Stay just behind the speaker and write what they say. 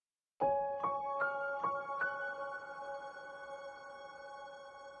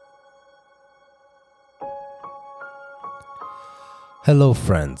Hello,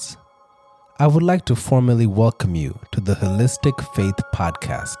 friends. I would like to formally welcome you to the Holistic Faith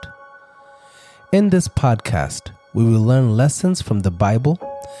Podcast. In this podcast, we will learn lessons from the Bible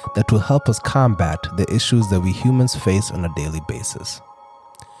that will help us combat the issues that we humans face on a daily basis.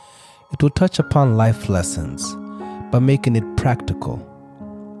 It will touch upon life lessons by making it practical.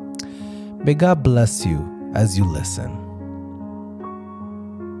 May God bless you as you listen.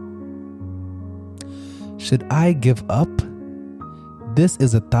 Should I give up? This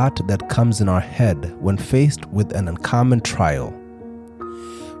is a thought that comes in our head when faced with an uncommon trial.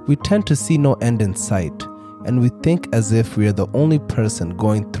 We tend to see no end in sight, and we think as if we are the only person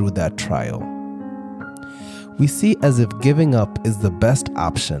going through that trial. We see as if giving up is the best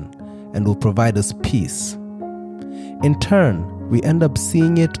option and will provide us peace. In turn, we end up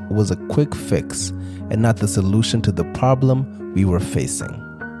seeing it was a quick fix and not the solution to the problem we were facing.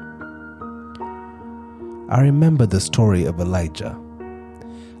 I remember the story of Elijah,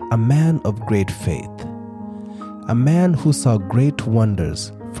 a man of great faith, a man who saw great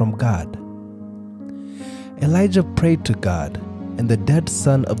wonders from God. Elijah prayed to God, and the dead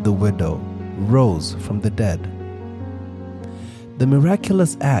son of the widow rose from the dead. The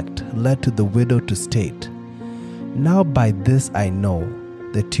miraculous act led to the widow to state, "Now by this I know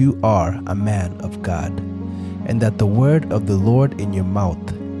that you are a man of God, and that the word of the Lord in your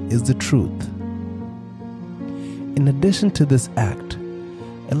mouth is the truth." In addition to this act,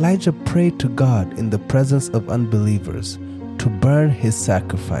 Elijah prayed to God in the presence of unbelievers to burn his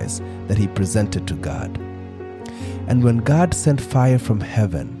sacrifice that he presented to God. And when God sent fire from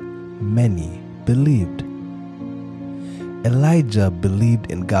heaven, many believed. Elijah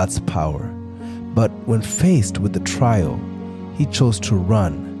believed in God's power, but when faced with the trial, he chose to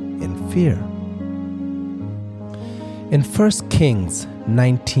run in fear. In 1 Kings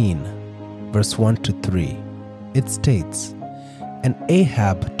 19, verse 1 to 3, it states, "And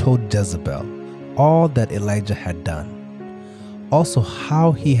Ahab told Jezebel all that Elijah had done, also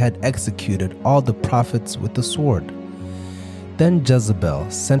how he had executed all the prophets with the sword. Then Jezebel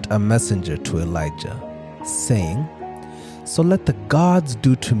sent a messenger to Elijah, saying, 'So let the gods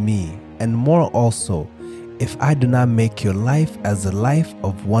do to me, and more also, if I do not make your life as the life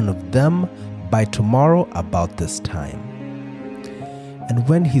of one of them by tomorrow about this time.' And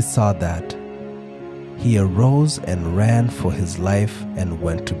when he saw that, he arose and ran for his life and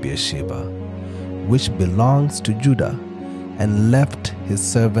went to Beersheba, which belongs to Judah, and left his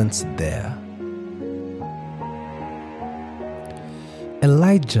servants there."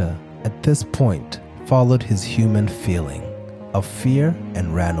 Elijah, at this point, followed his human feeling of fear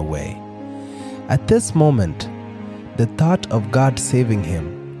and ran away. At this moment, the thought of God saving him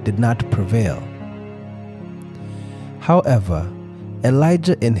did not prevail. However,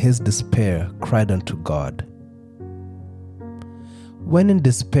 Elijah in his despair cried unto God. When in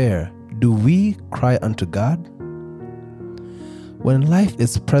despair, do we cry unto God? When life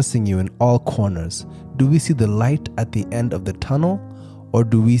is pressing you in all corners, do we see the light at the end of the tunnel, or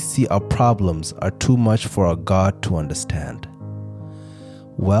do we see our problems are too much for our God to understand?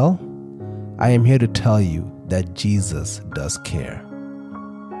 Well, I am here to tell you that Jesus does care.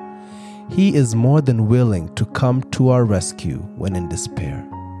 He is more than willing to come to our rescue when in despair.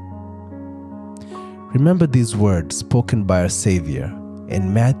 Remember these words spoken by our Savior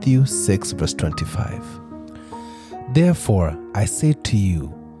in Matthew 6, verse 25. "Therefore, I say to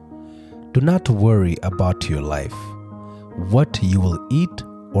you, do not worry about your life, what you will eat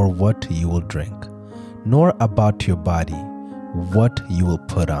or what you will drink, nor about your body, what you will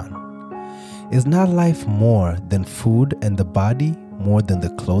put on. Is not life more than food and the body more than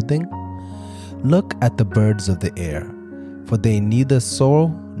the clothing? Look at the birds of the air, for they neither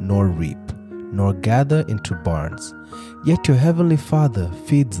sow nor reap, nor gather into barns, yet your heavenly Father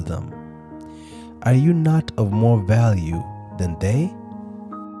feeds them. Are you not of more value than they?"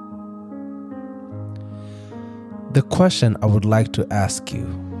 The question I would like to ask you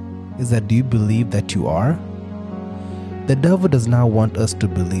is that, do you believe that you are? The devil does not want us to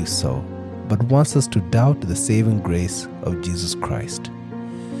believe so, but wants us to doubt the saving grace of Jesus Christ.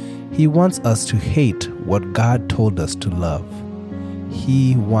 He wants us to hate what God told us to love.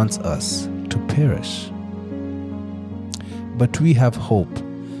 He wants us to perish. But we have hope.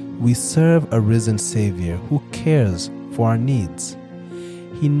 We serve a risen Savior who cares for our needs.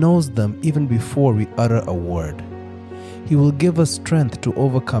 He knows them even before we utter a word. He will give us strength to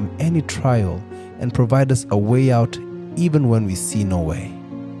overcome any trial and provide us a way out even when we see no way.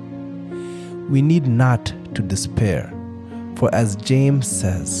 We need not to despair, for as James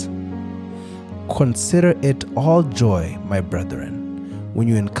says, "Consider it all joy, my brethren, when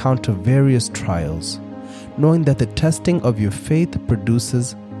you encounter various trials, knowing that the testing of your faith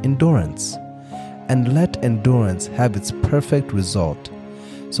produces endurance. And let endurance have its perfect result,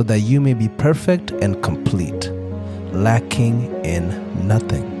 so that you may be perfect and complete, lacking in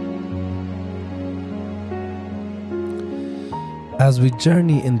nothing. As we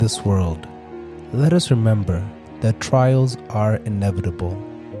journey in this world, let us remember that trials are inevitable.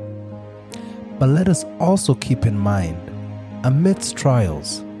 But let us also keep in mind, amidst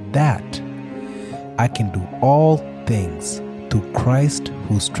trials, that I can do all things through Christ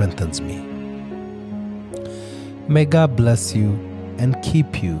who strengthens me. May God bless you and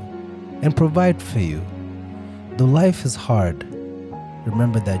keep you and provide for you. Though life is hard,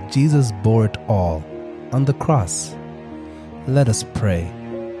 remember that Jesus bore it all on the cross. Let us pray.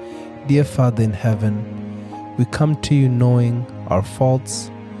 Dear Father in heaven, we come to you knowing our faults.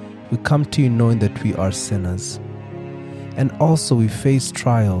 We come to you knowing that we are sinners. And also we face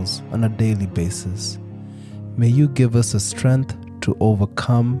trials on a daily basis. May you give us the strength to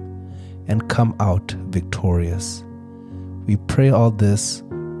overcome and come out victorious. We pray all this,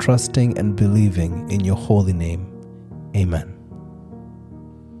 trusting and believing in your holy name. Amen.